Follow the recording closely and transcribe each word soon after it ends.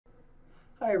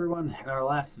Hi everyone. In our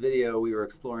last video we were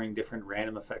exploring different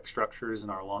random effect structures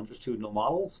in our longitudinal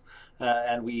models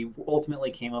and we ultimately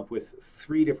came up with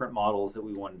three different models that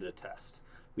we wanted to test.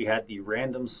 We had the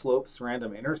random slopes,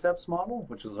 random intercepts model,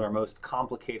 which was our most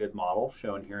complicated model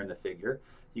shown here in the figure.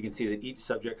 You can see that each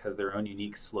subject has their own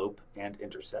unique slope and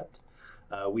intercept.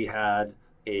 We had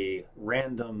a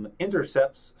random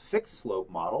intercepts fixed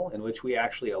slope model in which we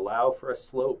actually allow for a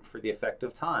slope for the effect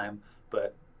of time,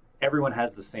 but everyone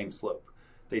has the same slope.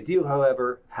 They do,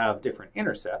 however, have different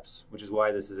intercepts, which is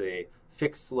why this is a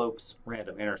fixed slopes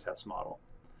random intercepts model.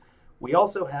 We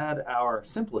also had our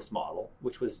simplest model,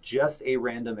 which was just a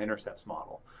random intercepts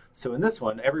model. So in this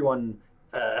one, everyone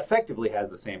effectively has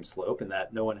the same slope in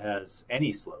that no one has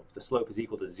any slope. The slope is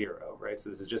equal to 0, right? So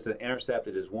this is just an intercept.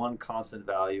 It is one constant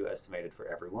value estimated for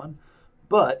everyone.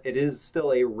 But it is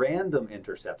still a random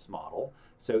intercepts model,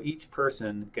 so each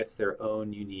person gets their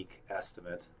own unique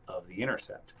estimate of the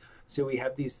intercept. So we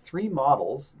have these three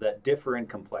models that differ in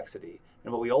complexity,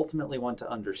 and what we ultimately want to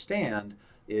understand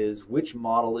is which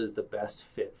model is the best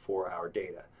fit for our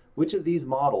data. Which of these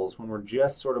models, when we're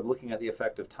just sort of looking at the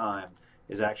effect of time,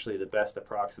 is actually the best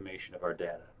approximation of our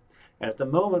data. And at the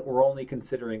moment, we're only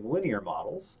considering linear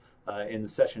models. In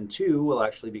session 2, we'll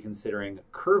actually be considering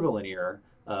curvilinear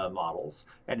models.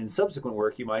 And in subsequent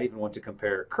work, you might even want to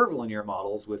compare curvilinear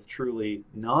models with truly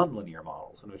nonlinear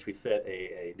models in which we fit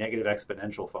a negative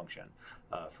exponential function,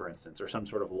 for instance, or some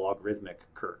sort of logarithmic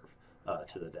curve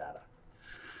to the data.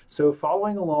 So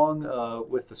following along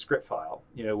with the script file,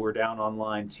 we're down on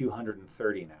line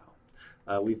 230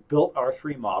 now. We've built our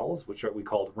three models, which we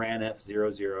called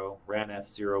RANF00,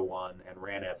 RANF01, and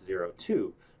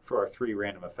RANF02 for our three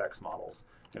random effects models.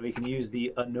 And we can use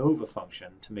the ANOVA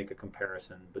function to make a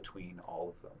comparison between all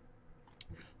of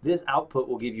them. This output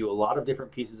will give you a lot of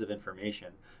different pieces of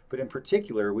information, but in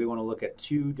particular, we want to look at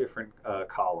two different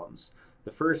columns.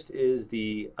 The first is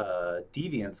the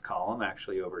deviance column,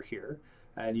 actually over here.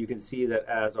 And you can see that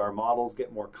as our models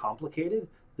get more complicated,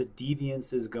 the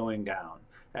deviance is going down.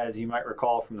 As you might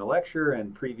recall from the lecture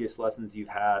and previous lessons you've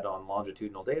had on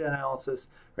longitudinal data analysis,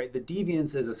 right, the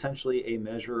deviance is essentially a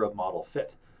measure of model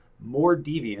fit. More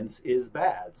deviance is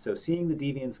bad, so seeing the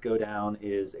deviance go down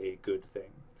is a good thing.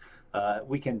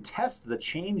 We can test the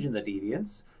change in the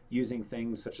deviance using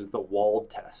things such as the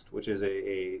Wald test, which is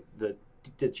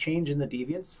the change in the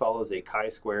deviance follows a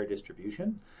chi-square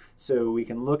distribution. So we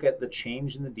can look at the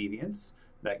change in the deviance.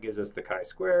 That gives us the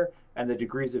chi-square, and the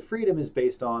degrees of freedom is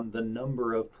based on the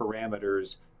number of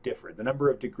parameters different, the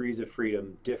number of degrees of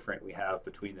freedom different we have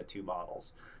between the two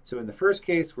models. So in the first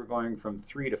case, we're going from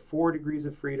 3 to 4 degrees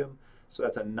of freedom, so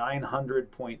that's a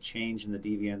 900-point change in the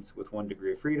deviance with 1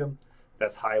 degree of freedom.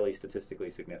 That's highly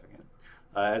statistically significant.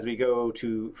 As we go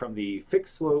from the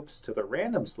fixed slopes to the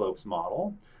random slopes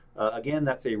model, again,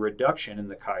 that's a reduction in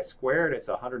the chi-squared. It's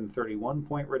a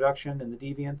 131-point reduction in the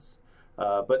deviance.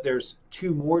 But there's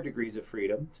 2 more degrees of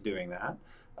freedom to doing that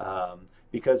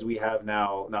because we have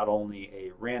now not only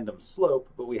a random slope,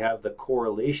 but we have the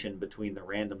correlation between the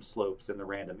random slopes and the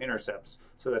random intercepts.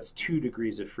 So that's 2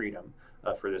 degrees of freedom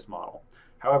for this model.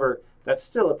 However, that's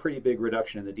still a pretty big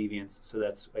reduction in the deviance, so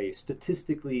that's a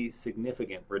statistically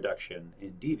significant reduction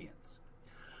in deviance.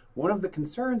 One of the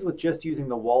concerns with just using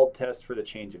the Wald test for the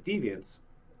change of deviance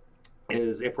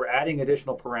is if we're adding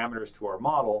additional parameters to our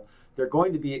model, they're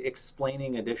going to be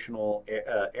explaining additional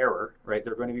error, right?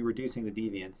 They're going to be reducing the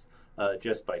deviance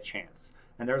just by chance.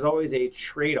 And there's always a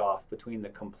trade-off between the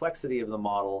complexity of the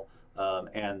model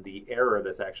and the error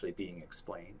that's actually being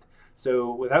explained.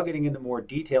 So without getting into more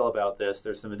detail about this,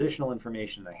 there's some additional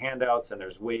information in the handouts, and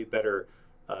there's way better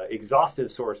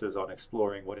exhaustive sources on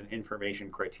exploring what an information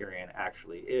criterion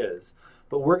actually is.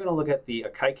 But we're going to look at the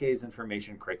Akaike's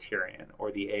information criterion,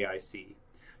 or the AIC.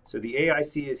 So the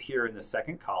AIC is here in the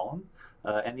second column,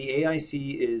 and the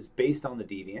AIC is based on the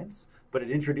deviance, but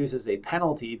it introduces a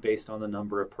penalty based on the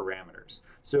number of parameters.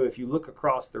 So if you look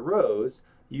across the rows,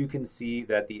 you can see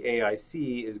that the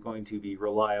AIC is going to be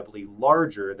reliably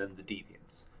larger than the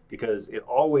deviance, because it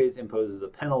always imposes a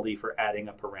penalty for adding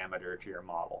a parameter to your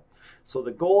model. So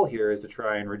the goal here is to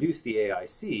try and reduce the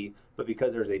AIC, but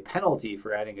because there's a penalty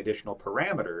for adding additional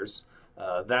parameters,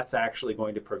 that's actually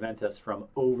going to prevent us from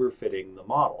overfitting the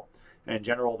model. And in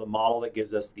general, the model that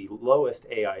gives us the lowest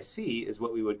AIC is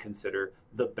what we would consider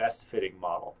the best fitting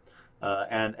model.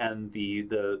 And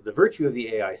the virtue of the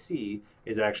AIC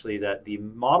is actually that the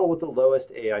model with the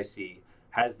lowest AIC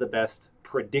has the best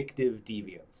predictive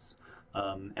deviance.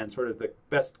 And sort of the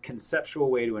best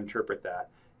conceptual way to interpret that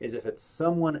is if it's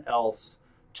someone else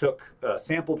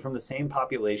sampled from the same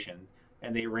population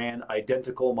and they ran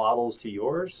identical models to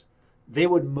yours, they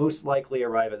would most likely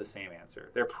arrive at the same answer.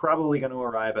 They're probably going to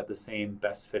arrive at the same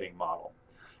best fitting model.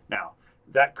 Now,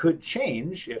 that could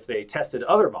change if they tested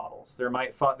other models. They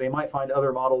might find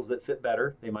other models that fit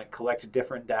better. They might collect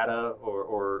different data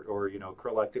or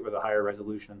collect it with a higher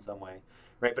resolution in some way,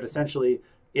 right? But essentially,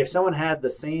 if someone had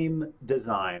the same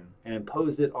design and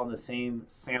imposed it on the same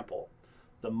sample,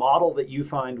 the model that you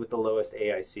find with the lowest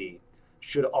AIC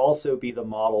should also be the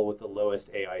model with the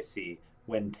lowest AIC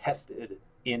when tested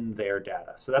in their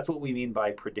data. So that's what we mean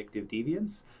by predictive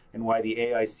deviance, and why the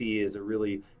AIC is a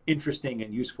really interesting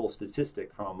and useful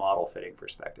statistic from a model fitting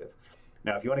perspective.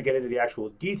 Now, if you want to get into the actual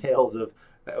details of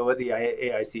what the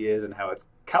AIC is and how it's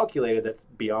calculated, that's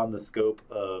beyond the scope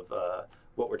of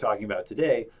what we're talking about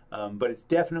today. But it's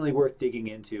definitely worth digging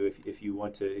into if you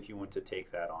want to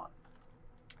take that on.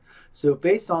 So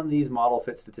based on these model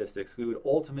fit statistics, we would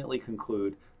ultimately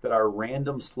conclude that our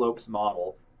random slopes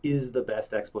model is the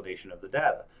best explanation of the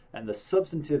data. And the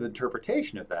substantive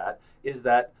interpretation of that is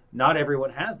that not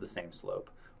everyone has the same slope.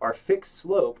 Our fixed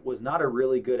slope was not a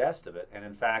really good estimate, and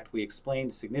in fact, we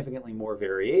explained significantly more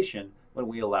variation when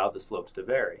we allowed the slopes to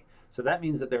vary. So that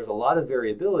means that there's a lot of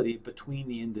variability between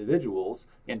the individuals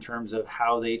in terms of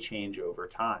how they change over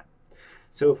time.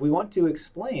 So if we want to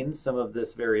explain some of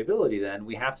this variability, then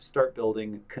we have to start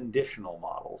building conditional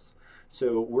models.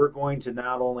 So we're going to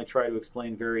not only try to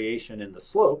explain variation in the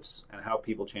slopes and how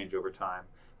people change over time,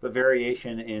 but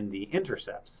variation in the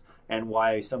intercepts and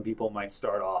why some people might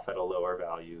start off at a lower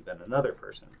value than another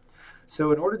person.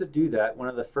 So in order to do that, one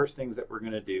of the first things that we're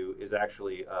going to do is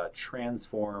actually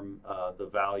transform the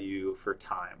value for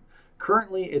time.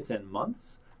 Currently it's in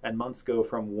months, and months go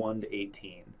from 1 to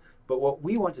 18. But what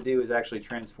we want to do is actually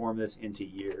transform this into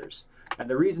years. And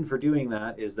the reason for doing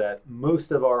that is that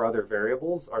most of our other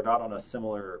variables are not on a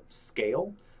similar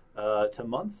scale to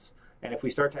months. And if we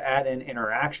start to add in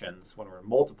interactions, when we're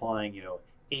multiplying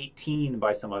 18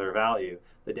 by some other value,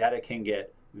 the data can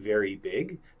get very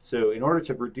big. So in order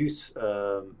to reduce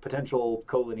potential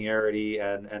collinearity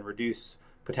and reduce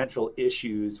potential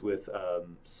issues with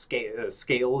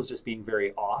scales just being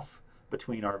very off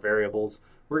between our variables,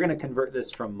 we're going to convert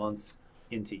this from months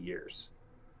into years.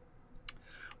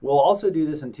 We'll also do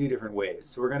this in two different ways.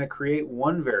 So we're going to create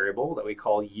one variable that we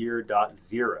call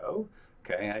year.0,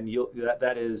 okay, and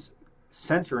that is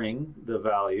centering the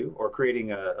value or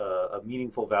creating a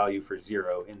meaningful value for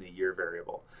 0 in the year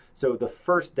variable. So the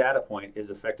first data point is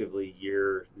effectively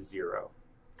year 0.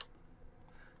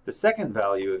 The second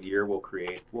value of year we'll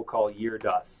call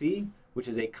year.c, which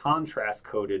is a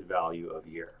contrast-coded value of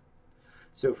year.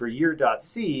 So for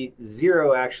year.c,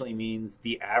 0 actually means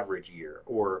the average year,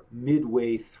 or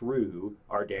midway through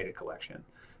our data collection.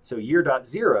 So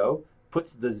year.0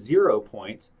 puts the 0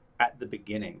 point at the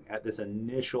beginning, at this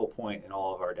initial point in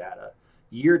all of our data.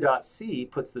 Year.c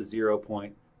puts the 0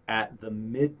 point at the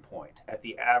midpoint, at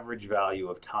the average value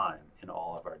of time in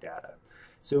all of our data.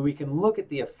 So we can look at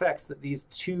the effects that these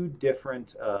two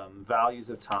different values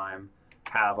of time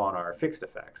have on our fixed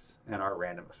effects and our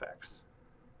random effects.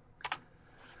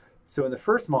 So in the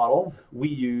first model, we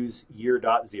use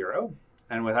year.0,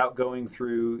 and without going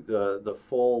through the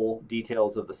full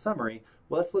details of the summary,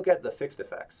 let's look at the fixed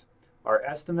effects. Our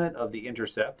estimate of the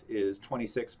intercept is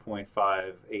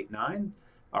 26.589.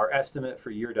 Our estimate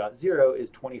for year.0 is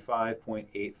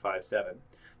 25.857.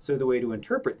 So the way to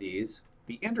interpret these,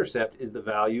 the intercept is the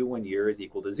value when year is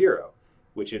equal to 0,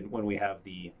 which when we have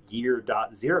the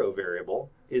year.0 variable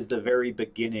is the very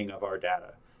beginning of our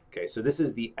data. Okay, so this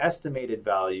is the estimated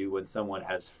value when someone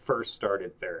has first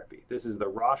started therapy. This is the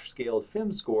Roche scaled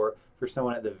FIM score for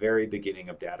someone at the very beginning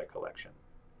of data collection.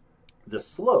 The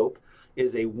slope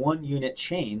is a 1 unit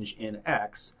change in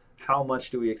X. How much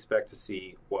do we expect to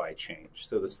see Y change?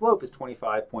 So the slope is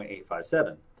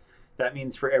 25.857. That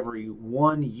means for every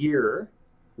 1 year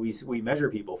we measure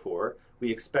people for, we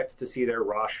expect to see their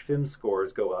Roche FIM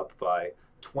scores go up by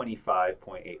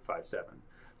 25.857.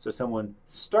 So someone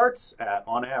starts at,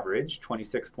 on average,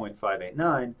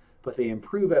 26.589, but they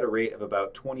improve at a rate of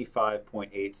about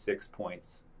 25.86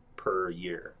 points per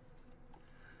year.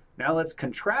 Now let's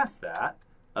contrast that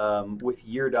with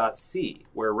year.c,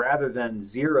 where rather than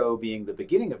 0 being the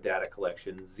beginning of data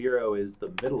collection, 0 is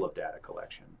the middle of data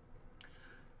collection.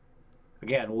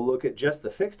 Again, we'll look at just the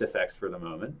fixed effects for the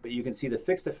moment, but you can see the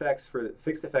fixed effect for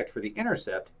the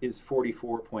intercept is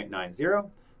 44.90.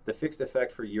 The fixed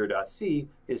effect for year.c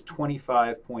is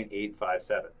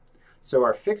 25.857. So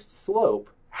our fixed slope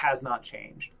has not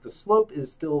changed. The slope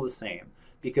is still the same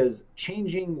because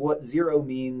changing what 0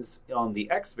 means on the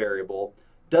x variable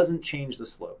doesn't change the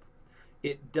slope.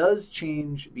 It does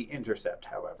change the intercept,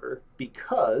 however,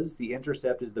 because the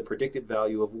intercept is the predicted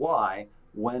value of y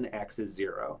when x is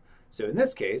 0. So in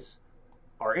this case,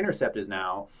 our intercept is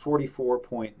now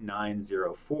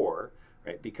 44.904,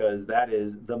 right? Because that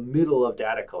is the middle of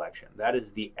data collection. That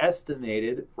is the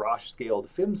estimated Roche-scaled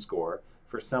FIM score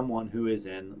for someone who is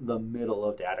in the middle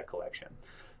of data collection.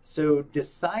 So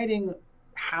deciding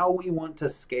how we want to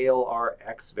scale our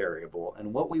x variable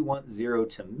and what we want 0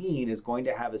 to mean is going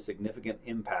to have a significant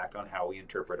impact on how we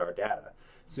interpret our data.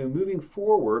 So moving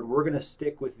forward, we're going to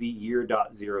stick with the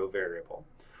year.0 variable.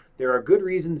 There are good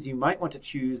reasons you might want to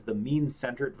choose the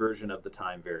mean-centered version of the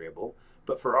time variable,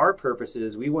 but for our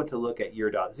purposes, we want to look at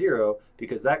year.0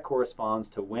 because that corresponds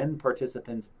to when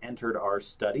participants entered our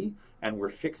study, and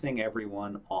we're fixing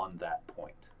everyone on that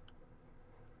point.